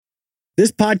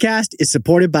This podcast is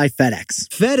supported by FedEx.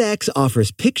 FedEx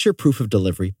offers picture proof of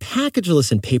delivery,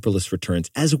 packageless and paperless returns,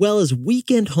 as well as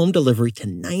weekend home delivery to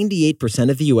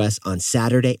 98% of the U.S. on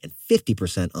Saturday and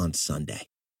 50% on Sunday.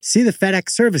 See the FedEx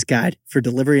service guide for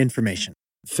delivery information.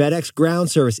 FedEx Ground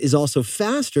service is also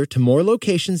faster to more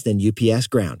locations than UPS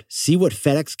Ground. See what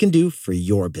FedEx can do for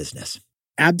your business.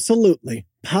 Absolutely.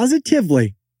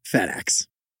 Positively FedEx.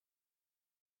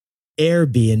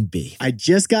 Airbnb. I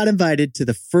just got invited to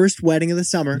the first wedding of the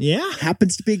summer. Yeah?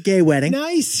 Happens to be a gay wedding.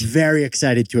 Nice. Very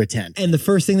excited to attend. And the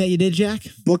first thing that you did, Jack?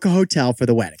 Book a hotel for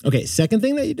the wedding. Okay, second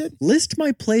thing that you did? List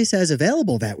my place as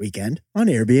available that weekend on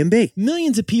Airbnb.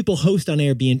 Millions of people host on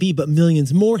Airbnb, but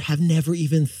millions more have never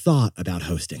even thought about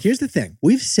hosting. Here's the thing.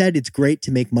 We've said it's great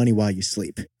to make money while you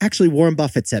sleep. Actually, Warren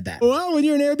Buffett said that. Well, when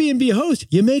you're an Airbnb host,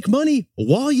 you make money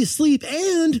while you sleep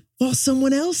and while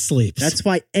someone else sleeps. That's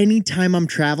why anytime I'm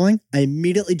traveling, I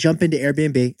immediately jump into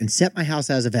Airbnb and set my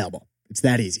house as available. It's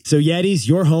that easy. So Yetis,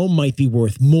 your home might be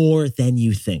worth more than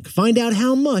you think. Find out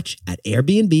how much at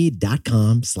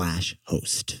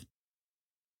airbnb.com/host.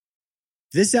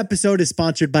 This episode is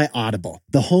sponsored by Audible,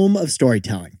 the home of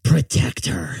storytelling. Protect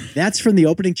her. That's from the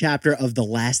opening chapter of The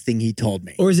Last Thing He Told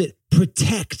Me. Or is it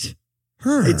protect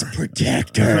her? It's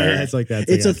Protect Her. It's like that.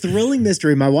 It's a thrilling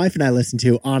mystery my wife and I listen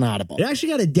to on Audible. It actually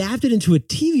got adapted into a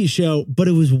TV show, but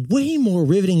it was way more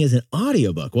riveting as an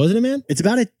audiobook, wasn't it, man? It's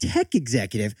about a tech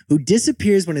executive who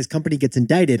disappears when his company gets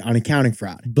indicted on accounting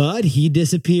fraud. But he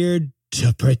disappeared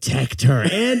to protect her.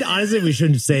 And honestly, we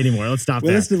shouldn't say anymore. Let's stop We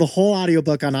that. listen to the whole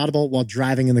audiobook on Audible while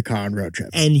driving in the car on road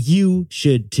trips. And you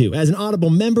should too. As an Audible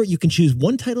member, you can choose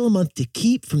one title a month to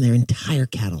keep from their entire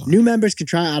catalog. New members can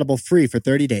try Audible free for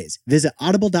 30 days. Visit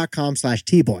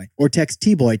audible.com/tboy or text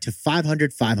T-Boy to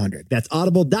 500-500. That's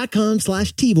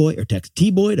audible.com/T-Boy or text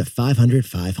T-Boy to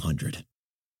 500-500.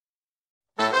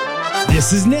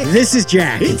 This is Nick. This is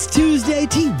Jack. It's Tuesday,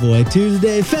 T-Boy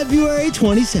Tuesday, February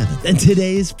 27th. And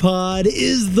today's pod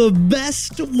is the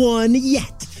best one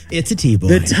yet. It's a T-Boy.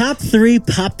 The top 3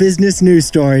 pop business news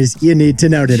stories you need to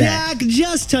know today. Jack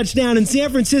just touched down in San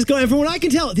Francisco, and from what I can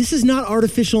tell, this is not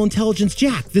artificial intelligence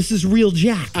Jack. This is real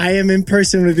Jack. I am in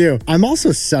person with you. I'm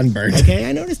also sunburned. Okay,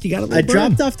 I noticed you got a little I burn.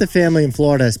 dropped off the family in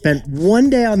Florida, spent one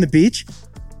day on the beach.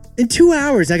 In 2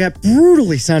 hours, I got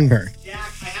brutally sunburned.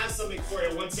 Jack, I have something for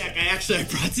you. One sec. I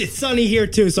brought it's sunny here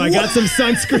too, so I got some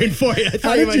sunscreen for you.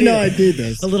 How did you know I did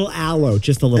this? A little aloe,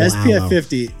 just a little SPF aloe.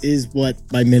 50 is what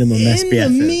my minimum SPF is.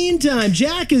 In the meantime,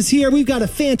 Jack is here. We've got a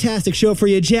fantastic show for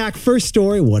you. Jack, first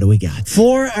story, what do we got?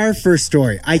 For our first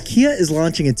story, IKEA is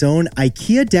launching its own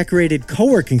IKEA decorated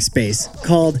co-working space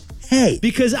called Hey.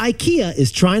 Because IKEA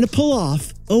is trying to pull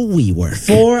off a WeWork.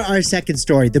 For our second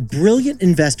story, the brilliant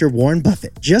investor Warren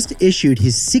Buffett just issued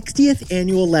his 60th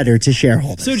annual letter to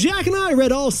shareholders. So Jack and I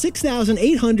read all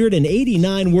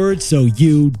 6,889 words, so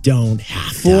you don't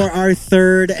have to. For our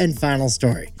third and final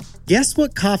story, guess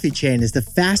what coffee chain is the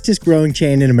fastest growing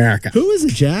chain in America? Who is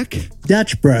it, Jack?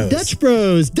 Dutch Bros. Dutch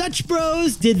Bros. Dutch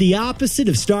Bros did the opposite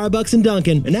of Starbucks and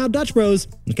Dunkin', and now Dutch Bros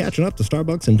is catching up to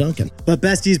Starbucks and Dunkin'. But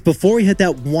besties, before we hit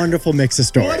that wonderful mix of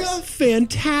stories. What a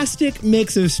fantastic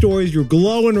mix of stories. You're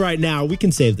glowing right now. We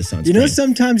can save the sunscreen. You know,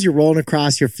 sometimes you're rolling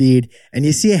across your feed and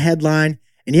you see a headline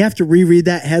and you have to reread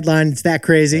that headline. It's that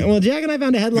crazy. Well, Jack and I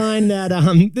found a headline that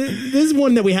this is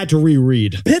one that we had to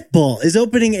reread. Pitbull is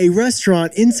opening a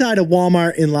restaurant inside a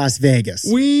Walmart in Las Vegas.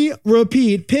 We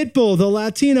repeat, Pitbull, the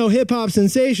Latino hip-hop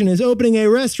sensation, is opening a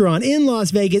restaurant in Las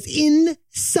Vegas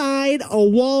inside a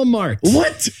Walmart.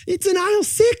 What? It's in aisle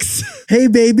 6. Hey,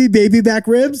 baby back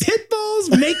ribs.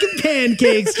 Pitbull's making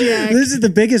pancakes, Jack. This is the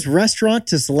biggest restaurant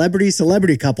to celebrity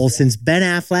couple since Ben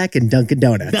Affleck and Dunkin'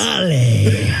 Donuts.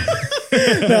 Dale.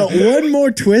 Now, one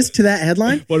more twist to that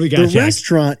headline. What do we got, The Jack?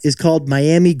 restaurant is called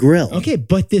Miami Grill. Okay,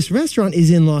 but this restaurant is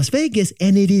in Las Vegas,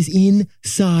 and it is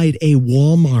inside a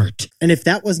Walmart. And if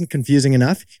that wasn't confusing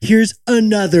enough, here's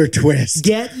another twist.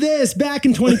 Get this. Back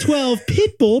in 2012,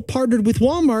 Pitbull partnered with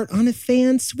Walmart on a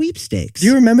fan sweepstakes. Do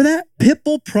you remember that?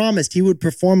 Pitbull promised he would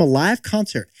perform a live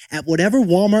concert at whatever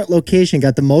Walmart location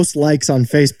got the most likes on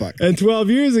Facebook. And 12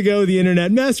 years ago, the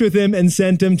internet messed with him and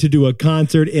sent him to do a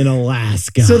concert in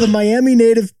Alaska. So the Miami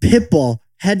native Pitbull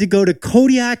had to go to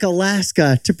Kodiak,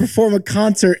 Alaska to perform a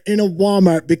concert in a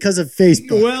Walmart because of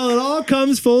Facebook. Well, it all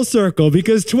comes full circle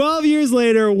because 12 years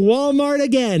later, Walmart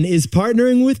again is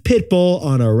partnering with Pitbull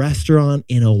on a restaurant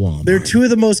in a Walmart. They're two of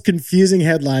the most confusing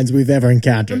headlines we've ever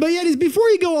encountered. But yet, before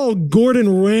you go all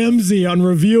Gordon Ramsay on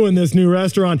reviewing this new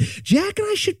restaurant, Jack and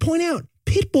I should point out,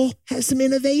 Pitbull has some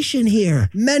innovation here.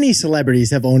 Many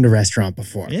celebrities have owned a restaurant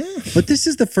before. Yeah. But this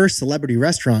is the first celebrity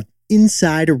restaurant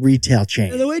inside a retail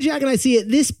chain. The way Jack and I see it,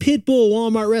 this Pitbull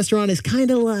Walmart restaurant is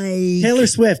kind of like Taylor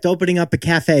Swift opening up a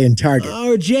cafe in Target.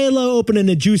 or J-Lo opening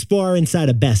a juice bar inside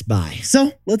a Best Buy.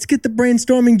 So let's get the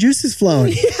brainstorming juices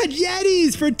flowing. Yeah,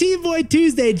 Jetties, for T-Boy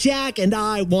Tuesday, Jack and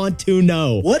I want to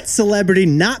know. What celebrity,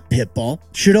 not Pitbull,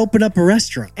 should open up a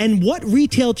restaurant? And what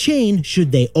retail chain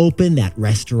should they open that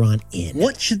restaurant in?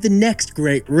 What should the next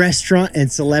great restaurant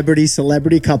and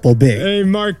celebrity couple be? Hey,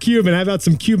 Mark Cuban, how about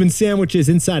some Cuban sandwiches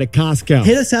inside of Costco?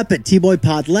 Hit us up at T-Boy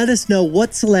Pod. Let us know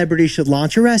what celebrity should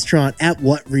launch a restaurant at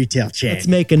what retail chain. Let's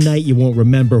make a night you won't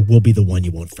remember. We'll be the one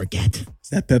you won't forget. Is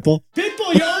that Pitbull?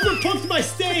 Pitbull, you overcooked my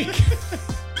steak.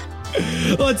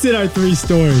 Let's hit our 3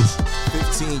 stories.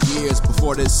 15 years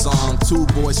before this song, 2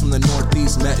 boys from the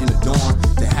Northeast met in the dorm.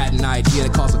 They had an idea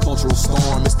that caused a cultural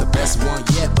storm. It's the best one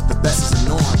yet, but the best is the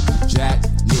norm. Jack,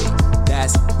 Nick,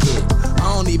 that's it.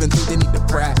 I don't even think they need to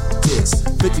practice.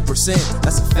 50%,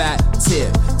 that's a fat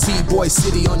tip. T-Boy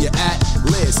City on your at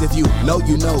list. If you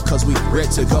know, cause we ready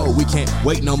to go. We can't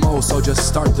wait no more, so just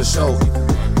start the show.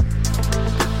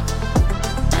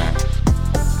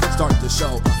 Start the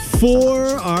show.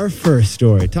 For our first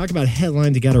story, talk about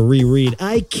headlines you got to reread.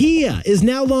 IKEA is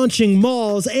now launching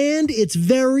malls and its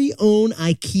very own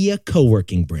IKEA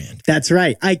co-working brand. That's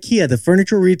right. IKEA, the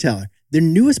furniture retailer. Their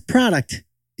newest product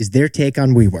is their take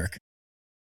on WeWork.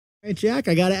 Hey, Jack,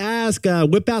 I got to ask,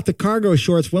 whip out the cargo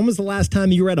shorts. When was the last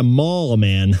time you were at a mall,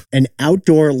 man? An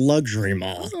outdoor luxury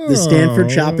mall. The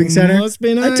Stanford Shopping Center. Must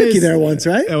be nice. I took you there once,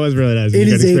 right? That was really nice. It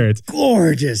is experience.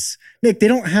 Gorgeous. Nick, they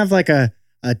don't have like a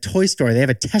toy store. They have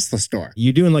a Tesla store.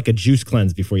 You're doing like a juice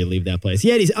cleanse before you leave that place.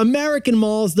 Yeah, these American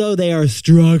malls, though, they are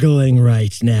struggling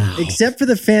right now. Except for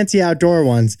the fancy outdoor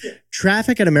ones,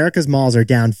 traffic at America's malls are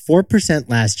down 4%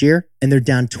 last year, and they're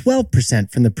down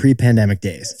 12% from the pre-pandemic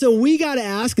days. So we got to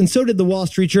ask, and so did the Wall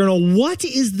Street Journal, what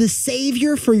is the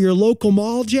savior for your local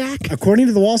mall, Jack? According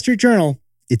to the Wall Street Journal,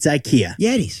 it's IKEA.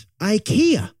 Yetis,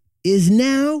 IKEA is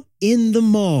now in the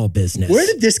mall business. Where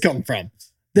did this come from?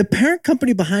 The parent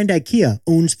company behind IKEA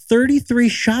owns 33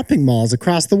 shopping malls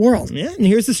across the world. Yeah, and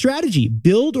here's the strategy.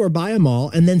 Build or buy a mall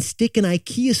and then stick an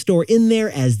IKEA store in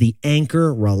there as the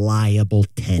anchor reliable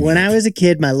tenant. When I was a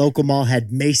kid, my local mall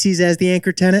had Macy's as the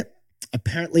anchor tenant.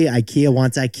 Apparently, IKEA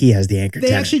wants IKEA as the anchor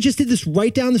tenant. They actually just did this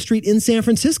right down the street in San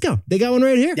Francisco. They got one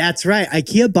right here. That's right.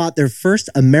 IKEA bought their first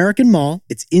American mall.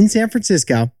 It's in San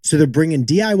Francisco. So they're bringing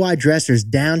DIY dressers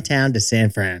downtown to San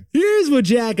Fran. Here's what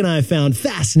Jack and I found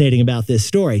fascinating about this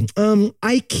story.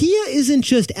 IKEA isn't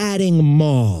just adding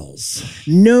malls.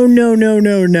 No.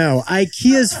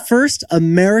 IKEA's first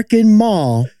American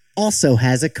mall also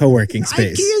has a co-working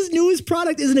space. IKEA's newest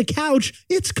product isn't a couch.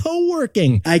 It's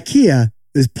co-working. IKEA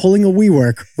is pulling a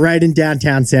WeWork right in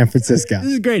downtown San Francisco.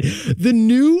 This is great. The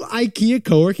new IKEA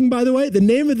co-working, by the way, the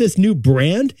name of this new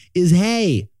brand is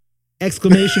Hey!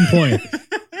 Exclamation point.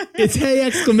 It's Hey!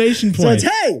 Exclamation point. So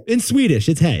it's Hey! In Swedish,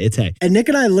 it's Hey. It's Hey. And Nick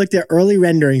and I looked at early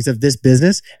renderings of this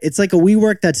business. It's like a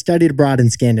WeWork that studied abroad in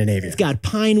Scandinavia. It's got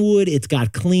pine wood. It's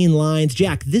got clean lines.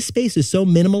 Jack, this space is so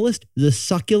minimalist, the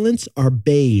succulents are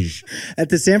beige. At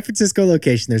the San Francisco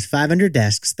location, there's 500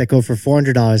 desks that go for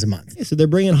 $400 a month. Yeah, so they're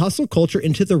bringing hustle culture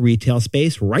into the retail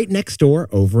space right next door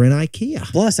over in IKEA.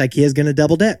 Plus, IKEA is going to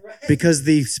double dip because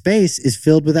the space is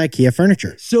filled with IKEA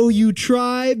furniture. So you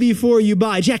try before you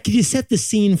buy. Jack, could you set the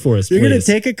scene for us, You're please? going to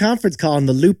take a conference call on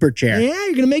the Looper chair. Yeah,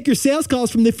 you're going to make your sales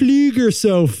calls from the Flüger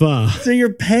sofa. So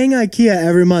you're paying IKEA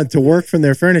every month to work from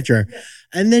their furniture,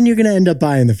 and then you're going to end up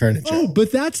buying the furniture. Oh,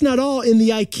 but that's not all in the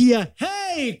IKEA,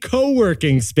 hey,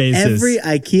 co-working spaces. Every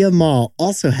IKEA mall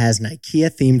also has an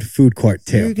IKEA-themed food court,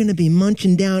 too. You're going to be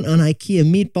munching down on IKEA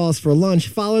meatballs for lunch,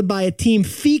 followed by a team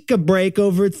fika break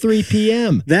over at 3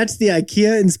 p.m. That's the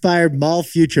IKEA-inspired mall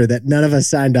future that none of us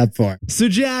signed up for. So,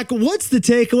 Jack, what's the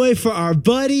takeaway for our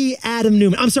buddy Adam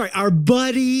Newman? I'm sorry, our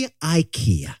buddy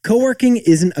IKEA. Co-working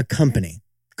isn't a company.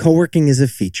 Co-working is a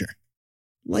feature.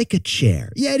 Like a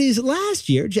chair. Yeah, it is. Last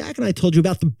year, Jack and I told you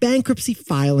about the bankruptcy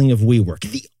filing of WeWork,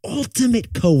 the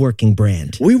ultimate co-working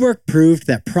brand. WeWork proved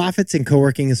that profits in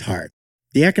co-working is hard.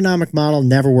 The economic model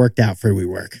never worked out for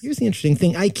WeWork. Here's the interesting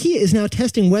thing. IKEA is now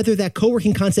testing whether that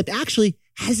co-working concept actually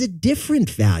has a different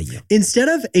value. Instead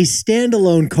of a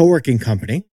standalone co-working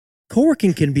company,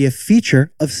 co-working can be a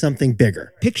feature of something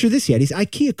bigger. Picture this, Yetis.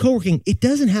 IKEA co-working, it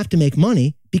doesn't have to make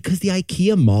money because the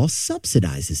IKEA mall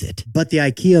subsidizes it. But the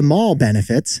IKEA mall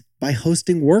benefits by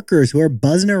hosting workers who are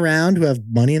buzzing around who have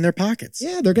money in their pockets.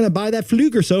 Yeah, they're going to buy that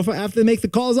Flüger sofa after they make the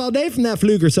calls all day from that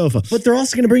Flüger sofa. But they're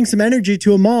also going to bring some energy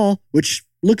to a mall, which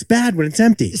looks bad when it's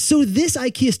empty. So this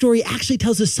IKEA story actually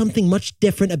tells us something much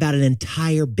different about an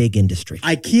entire big industry.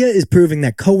 IKEA is proving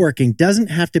that coworking doesn't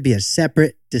have to be a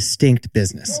separate, distinct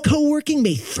business. Coworking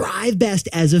may thrive best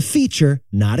as a feature,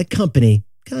 not a company,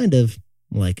 kind of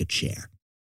like a chair.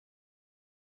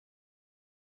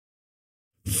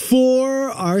 For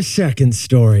our second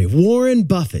story, Warren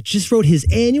Buffett just wrote his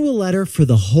annual letter for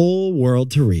the whole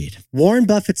world to read. Warren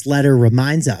Buffett's letter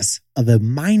reminds us of a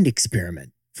mind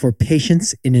experiment for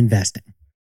patience in investing.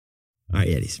 All right,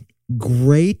 Yetis.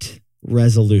 Great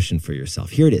resolution for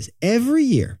yourself. Here it is. Every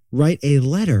year, write a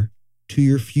letter to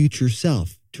your future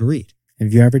self to read.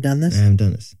 Have you ever done this? I haven't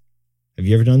done this. Have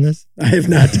you ever done this? I have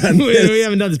not done this. We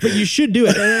haven't done this, but you should do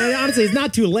it. And honestly, it's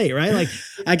not too late, right? Like,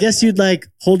 I guess you'd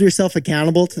hold yourself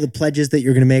accountable to the pledges that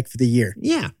you're going to make for the year.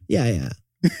 Yeah.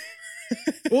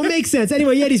 Well, it makes sense.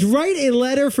 Anyway, Yetis, write a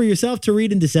letter for yourself to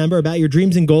read in December about your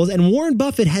dreams and goals. And Warren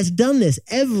Buffett has done this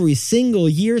every single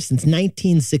year since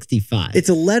 1965. It's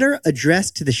a letter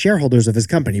addressed to the shareholders of his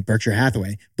company, Berkshire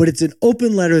Hathaway, but it's an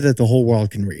open letter that the whole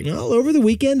world can read. Well, over the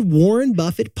weekend, Warren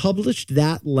Buffett published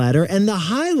that letter, and the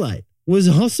highlight was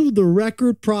also the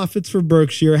record profits for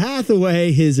Berkshire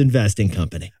Hathaway, his investing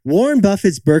company. Warren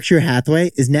Buffett's Berkshire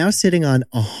Hathaway is now sitting on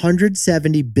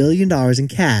 $170 billion in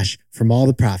cash from all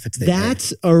the profits they made.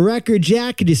 That's a record,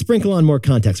 Jack. Could you sprinkle on more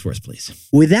context for us, please?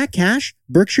 With that cash,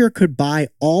 Berkshire could buy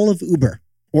all of Uber,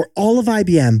 or all of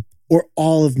IBM, or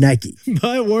all of Nike.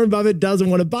 But Warren Buffett doesn't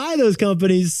want to buy those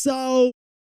companies, so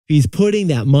he's putting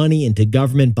that money into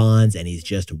government bonds and he's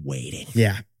just waiting.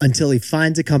 Yeah, until he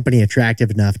finds a company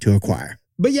attractive enough to acquire.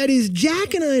 But yet,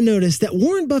 Jack and I noticed that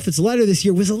Warren Buffett's letter this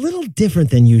year was a little different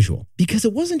than usual because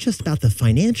it wasn't just about the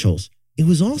financials. It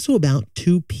was also about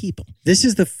two people. This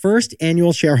is the first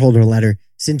annual shareholder letter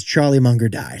since Charlie Munger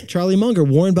died. Charlie Munger,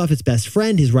 Warren Buffett's best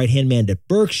friend, his right-hand man at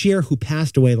Berkshire, who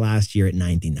passed away last year at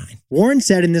 99. Warren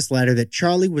said in this letter that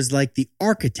Charlie was like the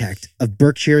architect of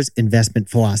Berkshire's investment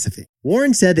philosophy.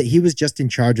 Warren said that he was just in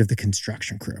charge of the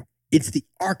construction crew. It's the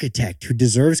architect who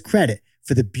deserves credit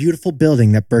for the beautiful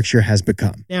building that Berkshire has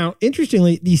become. Now,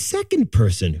 interestingly, the second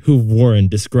person who Warren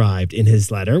described in his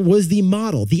letter was the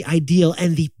model, the ideal,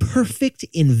 and the perfect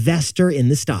investor in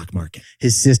the stock market.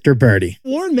 His sister Bertie.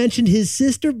 Warren mentioned his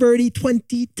sister Bertie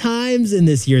 20 times in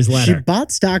this year's letter. She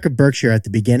bought stock of Berkshire at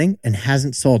the beginning and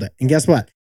hasn't sold it. And guess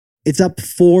what? It's up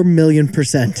 4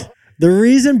 million%. The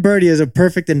reason Bertie is a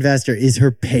perfect investor is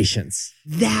her patience.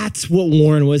 That's what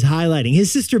Warren was highlighting.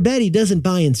 His sister Betty doesn't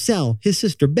buy and sell. His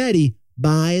sister Betty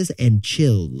buys and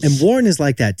chills. And Warren is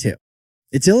like that too.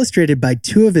 It's illustrated by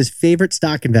two of his favorite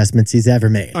stock investments he's ever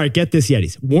made. All right, get this,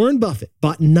 Yetis. Warren Buffett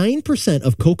bought 9%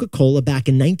 of Coca-Cola back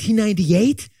in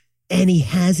 1998, and he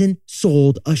hasn't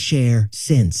sold a share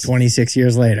since. 26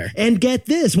 years later. And get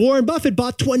this, Warren Buffett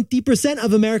bought 20%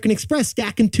 of American Express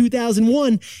back in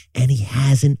 2001, and he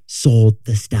hasn't sold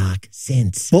the stock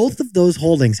since. Both of those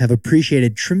holdings have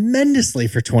appreciated tremendously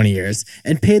for 20 years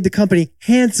and paid the company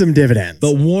handsome dividends.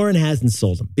 But Warren hasn't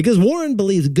sold them because Warren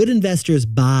believes good investors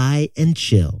buy and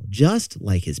chill, just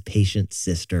like his patient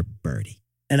sister, Bertie.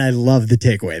 And I love the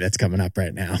takeaway that's coming up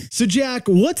right now. So, Jack,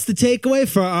 what's the takeaway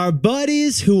for our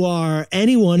buddies who are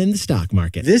anyone in the stock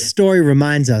market? This story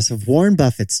reminds us of Warren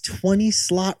Buffett's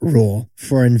 20-slot rule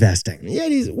for investing. Yeah,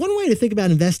 one way to think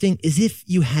about investing is if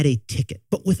you had a ticket,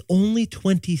 but with only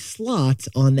 20 slots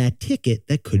on that ticket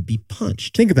that could be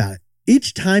punched. Think about it.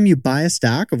 Each time you buy a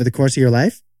stock over the course of your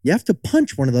life, you have to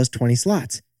punch one of those 20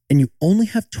 slots. And you only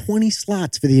have 20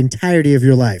 slots for the entirety of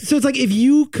your life. So it's like if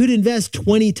you could invest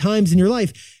 20 times in your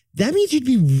life, that means you'd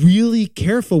be really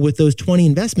careful with those 20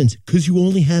 investments because you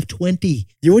only have 20.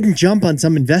 You wouldn't jump on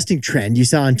some investing trend you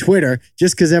saw on Twitter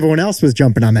just because everyone else was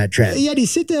jumping on that trend. Yeti,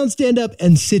 sit down, stand up,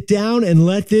 and sit down and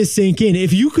let this sink in.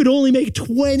 If you could only make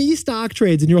 20 stock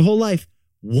trades in your whole life,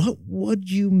 what would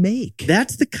you make?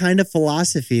 That's the kind of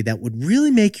philosophy that would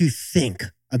really make you think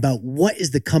about what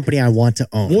is the company I want to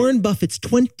own. Warren Buffett's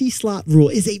 20-slot rule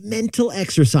is a mental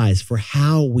exercise for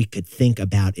how we could think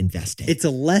about investing. It's a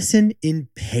lesson in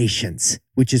patience,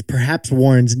 which is perhaps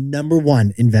Warren's number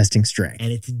one investing strength.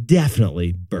 And it's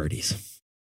definitely Bertie's.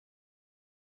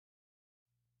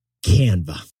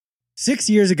 Canva. 6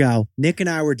 years ago, Nick and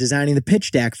I were designing the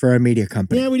pitch deck for our media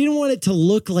company. Yeah, we didn't want it to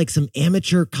look like some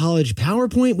amateur college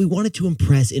PowerPoint. We wanted to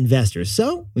impress investors.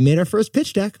 So we made our first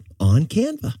pitch deck on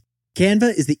Canva.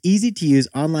 Canva is the easy-to-use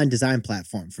online design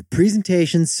platform for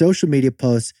presentations, social media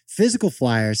posts, physical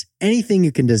flyers, anything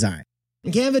you can design.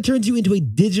 Canva turns you into a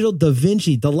digital Da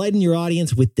Vinci, delighting your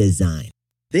audience with design.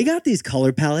 They got these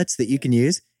color palettes that you can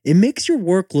use. It makes your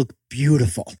work look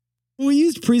beautiful. We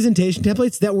used presentation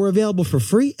templates that were available for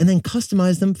free and then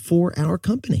customized them for our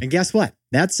company. And guess what?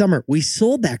 That summer, we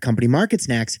sold that company Market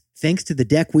Snacks thanks to the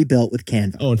deck we built with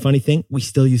Canva. Oh, and funny thing, we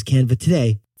still use Canva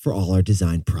today for all our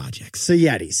design projects. So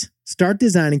Yetis, start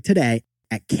designing today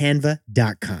at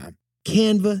canva.com.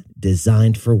 Canva,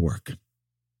 designed for work.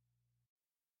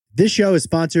 This show is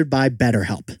sponsored by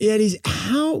BetterHelp. Yetis,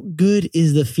 how good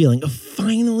is the feeling of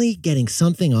finally getting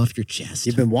something off your chest?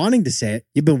 You've been wanting to say it.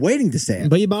 You've been waiting to say it.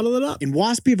 But you bottle it up. In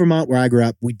Waspy, Vermont, where I grew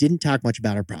up, we didn't talk much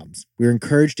about our problems. We were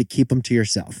encouraged to keep them to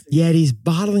yourself. Yetis,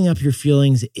 bottling up your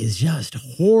feelings is just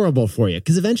horrible for you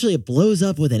because eventually it blows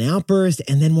up with an outburst,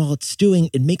 and then while it's stewing,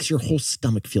 it makes your whole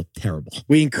stomach feel terrible.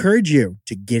 We encourage you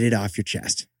to get it off your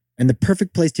chest. And the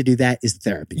perfect place to do that is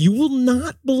therapy. You will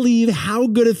not believe how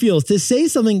good it feels to say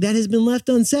something that has been left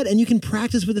unsaid, and you can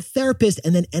practice with a therapist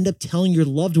and then end up telling your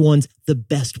loved ones the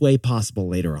best way possible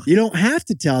later on. You don't have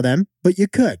to tell them, but you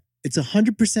could. It's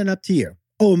 100% up to you.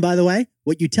 Oh, and by the way,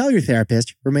 what you tell your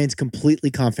therapist remains completely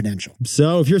confidential.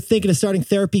 So if you're thinking of starting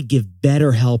therapy, give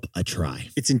BetterHelp a try.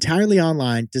 It's entirely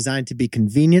online, designed to be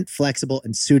convenient, flexible,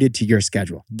 and suited to your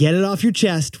schedule. Get it off your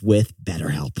chest with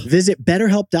BetterHelp. Visit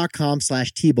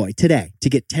betterhelp.com/tboy today to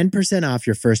get 10% off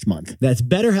your first month. That's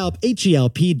BetterHelp,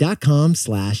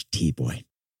 HELP.com/tboy.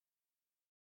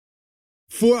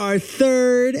 For our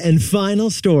third and final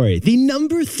story, the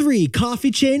number 3 coffee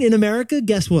chain in America,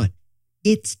 guess what?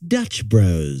 It's Dutch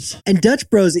Bros. And Dutch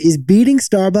Bros is beating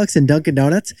Starbucks and Dunkin'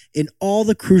 Donuts in all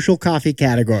the crucial coffee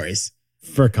categories.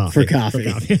 For coffee.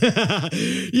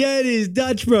 Yeah, it is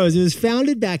Dutch Bros. It was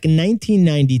founded back in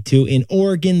 1992 in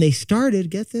Oregon. They started,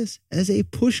 get this, as a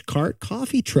pushcart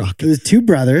coffee truck. It was 2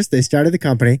 brothers. They started the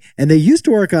company, and they used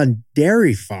to work on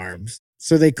dairy farms.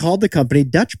 So they called the company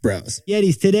Dutch Bros.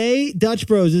 Yetis, today, Dutch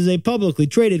Bros is a publicly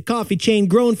traded coffee chain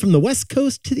grown from the West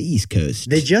Coast to the East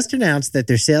Coast. They just announced that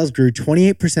their sales grew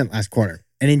 28% last quarter.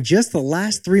 And in just the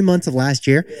last 3 months of last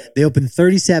year, they opened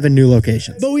 37 new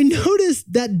locations. But we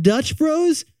noticed that Dutch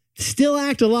Bros still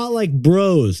act a lot like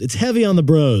bros. It's heavy on the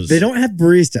bros. They don't have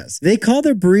baristas. They call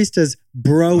their baristas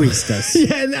broistas.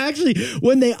 Yeah, and actually,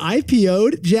 when they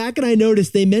IPO'd, Jack and I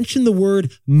noticed they mentioned the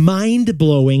word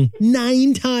mind-blowing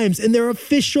 9 times in their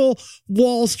official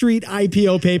Wall Street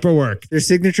IPO paperwork. Their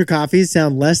signature coffees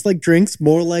sound less like drinks,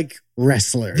 more like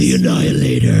wrestlers. The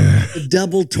Annihilator.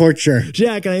 Double torture.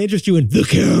 Jack, can I interest you in the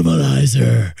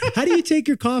Caramelizer? How do you take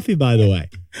your coffee, by the way?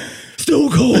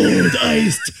 Stone Cold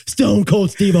Iced Stone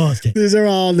Cold Steve Austin. These are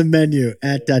all on the menu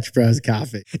at Dutch Bros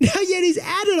Coffee. Now, Yetis,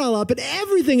 add it all up, and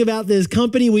everything about this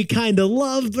company we kind of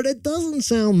love, but it doesn't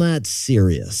sound that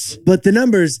serious. But the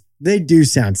numbers, they do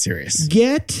sound serious.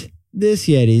 Get this,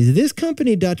 Yetis. This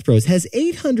company, Dutch Bros, has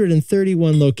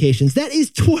 831 locations. That is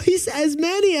twice as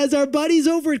many as our buddies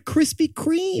over at Krispy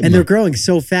Kreme. And they're growing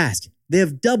so fast. They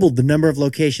have doubled the number of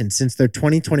locations since their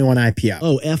 2021 IPO.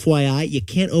 Oh, FYI, you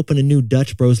can't open a new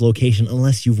Dutch Bros location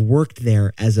unless you've worked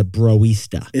there as a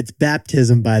broista. It's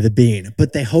baptism by the bean,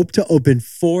 but they hope to open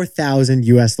 4,000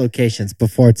 U.S. locations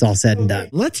before it's all said and done.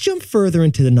 Let's jump further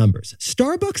into the numbers.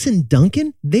 Starbucks and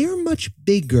Dunkin', they're much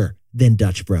bigger than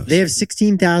Dutch Bros. They have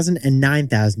 16,000 and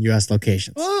 9,000 U.S.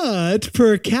 locations. But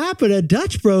per capita,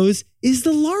 Dutch Bros is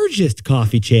the largest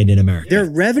coffee chain in America. Their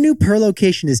revenue per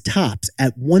location is tops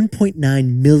at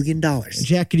 $1.9 million.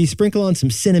 Jack, could you sprinkle on some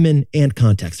cinnamon and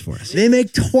context for us? They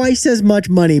make twice as much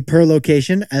money per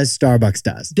location as Starbucks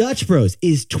does. Dutch Bros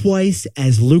is twice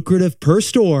as lucrative per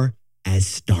store as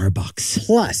Starbucks.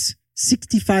 Plus,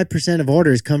 65% of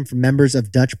orders come from members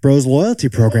of Dutch Bros loyalty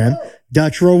program,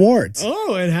 Dutch Rewards.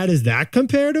 Oh, and how does that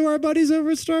compare to our buddies over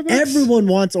at Starbucks? Everyone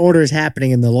wants orders happening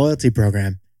in the loyalty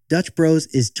program. Dutch Bros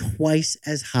is twice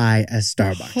as high as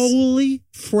Starbucks. Holy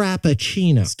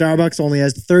frappuccino. Starbucks only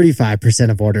has 35%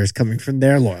 of orders coming from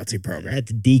their loyalty program.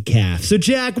 That's decaf. So,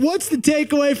 Jack, what's the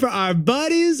takeaway for our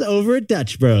buddies over at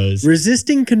Dutch Bros?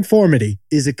 Resisting conformity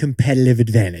is a competitive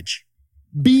advantage.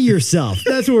 Be yourself.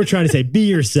 That's what we're trying to say. Be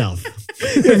yourself.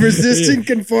 Resisting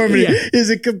conformity is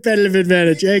a competitive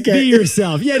advantage. Okay. Be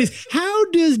yourself. Yeah,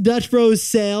 how does Dutch Bros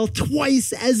sell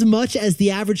twice as much as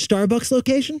the average Starbucks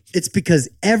location? It's because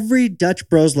every Dutch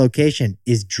Bros location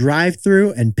is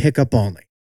drive-through and pickup only.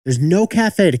 There's no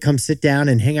cafe to come sit down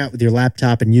and hang out with your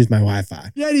laptop and use my Wi-Fi.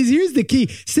 Yeah, here's the key.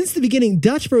 Since the beginning,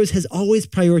 Dutch Bros has always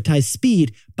prioritized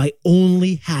speed by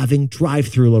only having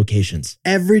drive-through locations.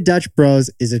 Every Dutch Bros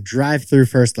is a drive-through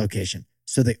first location.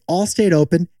 So they all stayed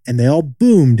open and they all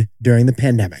boomed during the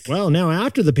pandemic. Well, now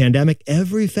after the pandemic,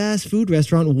 every fast food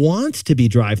restaurant wants to be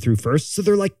drive-through first. So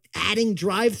they're like adding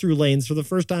drive-through lanes for the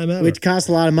first time ever. Which costs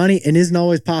a lot of money and isn't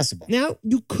always possible. Now,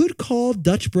 you could call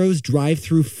Dutch Bros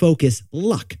drive-through focus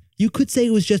luck. You could say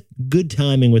it was just good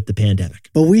timing with the pandemic.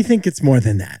 But we think it's more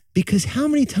than that. Because how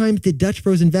many times did Dutch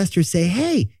Bros investors say,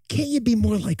 hey, can't you be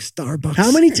more like Starbucks?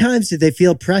 How many times did they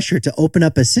feel pressure to open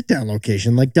up a sit-down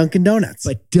location like Dunkin' Donuts?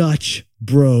 But Dutch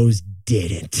Bros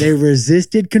didn't. They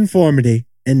resisted conformity,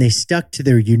 and they stuck to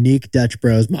their unique Dutch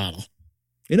Bros model.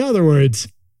 In other words,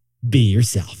 be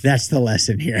yourself. That's the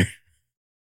lesson here.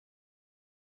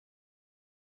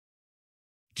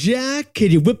 Jack,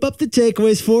 could you whip up the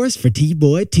takeaways for us for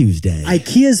T-Boy Tuesday?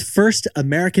 IKEA's first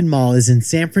American mall is in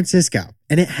San Francisco,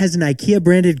 and it has an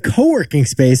IKEA-branded co-working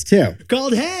space, too.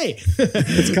 Called Hey!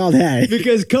 It's called Hey.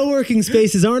 Because co-working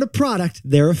spaces aren't a product,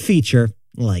 they're a feature,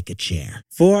 like a chair.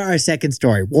 For our second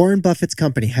story, Warren Buffett's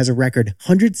company has a record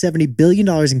 $170 billion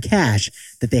in cash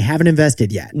that they haven't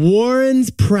invested yet.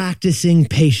 Warren's practicing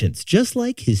patience, just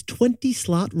like his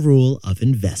 20-slot rule of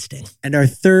investing. And our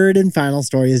third and final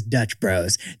story is Dutch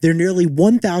Bros. Their nearly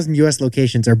 1,000 U.S.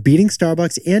 locations are beating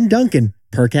Starbucks and Dunkin'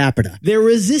 per capita. They're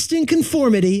resisting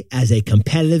conformity as a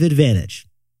competitive advantage.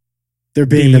 They're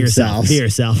being themselves. Be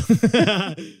yourself.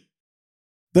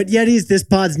 But Yetis, this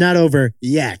pod's not over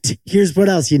yet. Here's what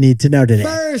else you need to know today.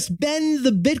 First, Ben,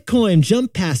 the Bitcoin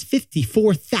jumped past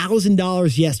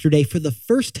 $54,000 yesterday for the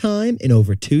first time in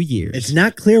over 2 years. It's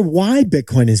not clear why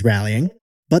Bitcoin is rallying,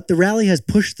 but the rally has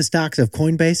pushed the stocks of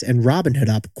Coinbase and Robinhood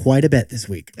up quite a bit this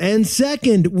week. And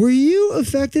second, were you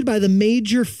affected by the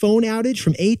major phone outage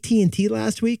from AT&T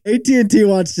last week? AT&T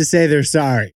wants to say they're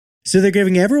sorry. So they're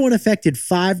giving everyone affected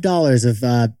 $5 of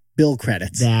bill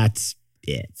credits. That's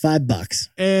it. $5.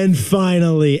 And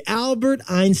finally, Albert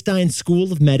Einstein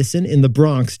School of Medicine in the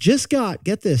Bronx just got,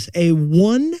 get this, a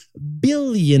 $1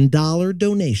 billion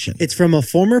donation. It's from a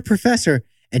former professor,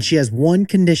 and she has one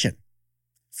condition: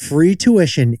 free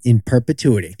tuition in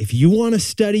perpetuity. If you want to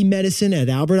study medicine at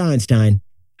Albert Einstein,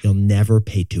 you'll never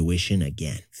pay tuition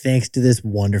again. Thanks to this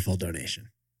wonderful donation.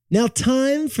 Now,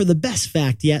 time for the best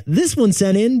fact yet. This one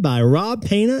sent in by Rob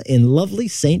Pena in lovely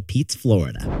St. Pete's,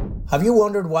 Florida. Have you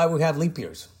wondered why we have leap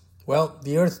years? Well,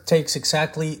 the Earth takes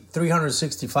exactly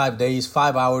 365 days,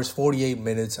 5 hours, 48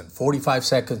 minutes, and 45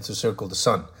 seconds to circle the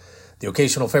sun. The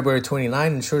occasional February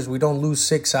 29 ensures we don't lose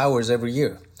 6 hours every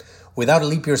year. Without a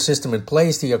leap year system in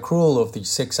place, the accrual of these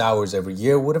 6 hours every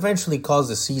year would eventually cause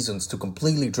the seasons to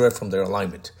completely drift from their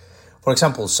alignment. For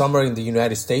example, summer in the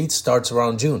United States starts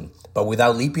around June, but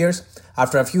without leap years,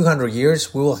 after a few hundred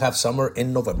years, we will have summer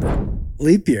in November.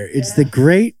 Leap year, it's the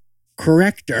great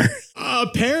corrector.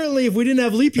 Apparently, if we didn't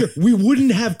have leap year, we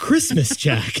wouldn't have Christmas,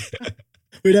 Jack.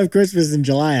 We'd have Christmas in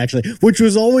July, actually, which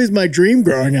was always my dream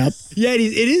growing up. Yeah, it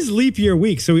is leap year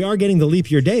week, so we are getting the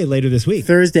leap year day later this week.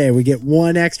 Thursday, we get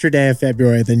one extra day of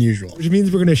February than usual. Which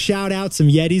means we're going to shout out some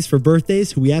Yetis for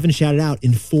birthdays who we haven't shouted out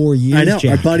in 4 years, I know.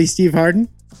 Jack. Our buddy Steve Harden,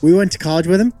 we went to college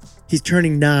with him. He's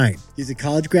turning 9. He's a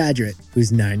college graduate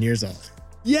who's 9 years old.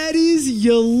 Yetis,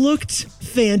 you looked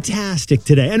fantastic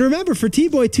today. And remember, for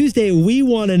T-Boy Tuesday, we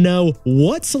want to know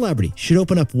what celebrity should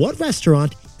open up what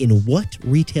restaurant in what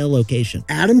retail location.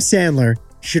 Adam Sandler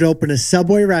should open a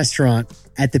Subway restaurant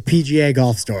at the PGA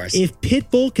golf stores. If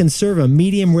Pitbull can serve a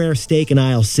medium rare steak in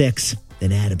aisle 6,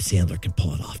 then Adam Sandler can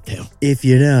pull it off too. If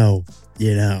you know,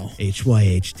 you know.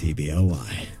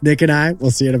 HYHTBOY. Nick and I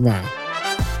will see you tomorrow.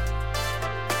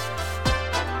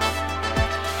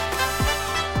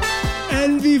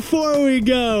 And before we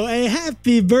go, a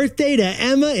happy birthday to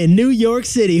Emma in New York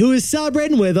City, who is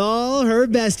celebrating with all her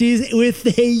besties with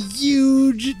a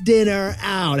huge dinner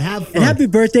out. Have fun. And happy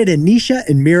birthday to Nisha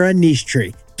and Mira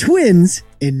Nishtree, twins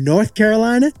in North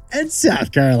Carolina and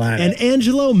South Carolina. And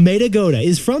Angelo Medagoda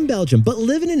is from Belgium, but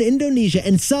living in Indonesia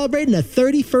and celebrating a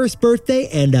 31st birthday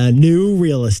and a new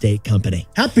real estate company.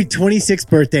 Happy 26th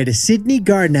birthday to Sydney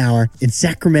Gardenauer in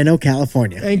Sacramento,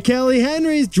 California. And Kelly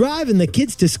Henry's driving the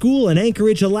kids to school in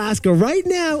Anchorage, Alaska right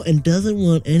now and doesn't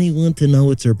want anyone to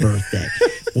know it's her birthday.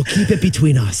 We'll keep it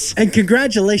between us. And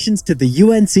congratulations to the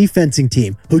UNC fencing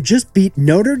team, who just beat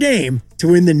Notre Dame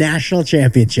to win the national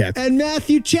championship. And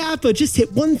Matthew Chapa just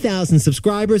hit 1,000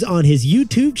 subscribers on his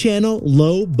YouTube channel,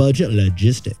 Low Budget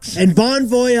Logistics. And bon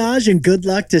voyage and good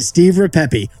luck to Steve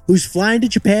Rapepi, who's flying to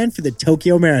Japan for the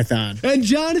Tokyo Marathon. And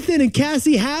Jonathan and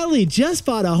Cassie Howley just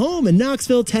bought a home in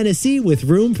Knoxville, Tennessee with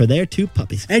room for their 2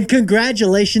 puppies. And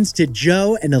congratulations to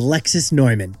Joe and Alexis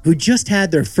Neumann, who just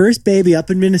had their first baby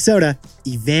up in Minnesota,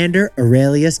 Evander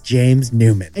Aurelius James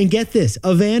Newman. And get this,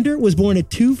 Evander was born at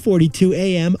 2:42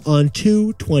 a.m. on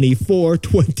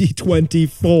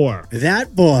 2/24/2024.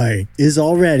 That boy is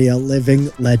already a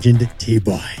living legend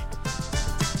T-boy.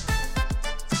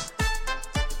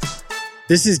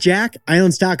 This is Jack. I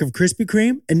own stock of Krispy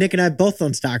Kreme, and Nick and I both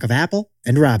own stock of Apple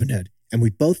and Robinhood. And we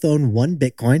both own one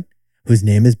Bitcoin, whose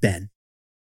name is Ben.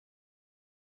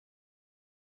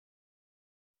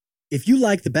 If you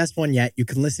like the best one yet, you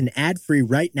can listen ad-free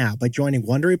right now by joining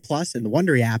Wondery Plus in the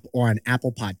Wondery app or on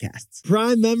Apple Podcasts.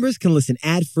 Prime members can listen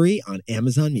ad-free on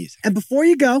Amazon Music. And before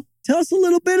you go, tell us a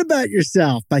little bit about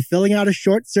yourself by filling out a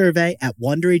short survey at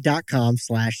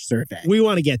Wondery.com/survey. We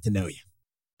want to get to know you.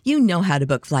 You know how to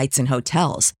book flights and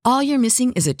hotels. All you're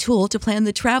missing is a tool to plan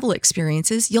the travel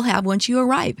experiences you'll have once you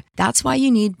arrive. That's why you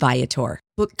need Viator.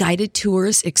 Book guided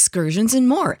tours, excursions, and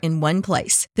more in one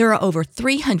place. There are over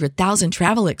 300,000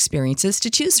 travel experiences to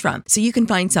choose from, so you can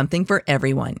find something for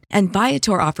everyone. And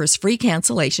Viator offers free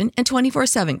cancellation and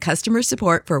 24/7 customer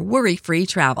support for worry-free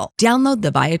travel. Download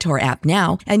the Viator app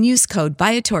now and use code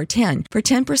Viator10 for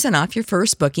 10% off your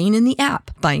first booking in the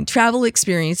app. Find travel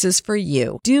experiences for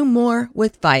you. Do more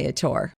with Viator.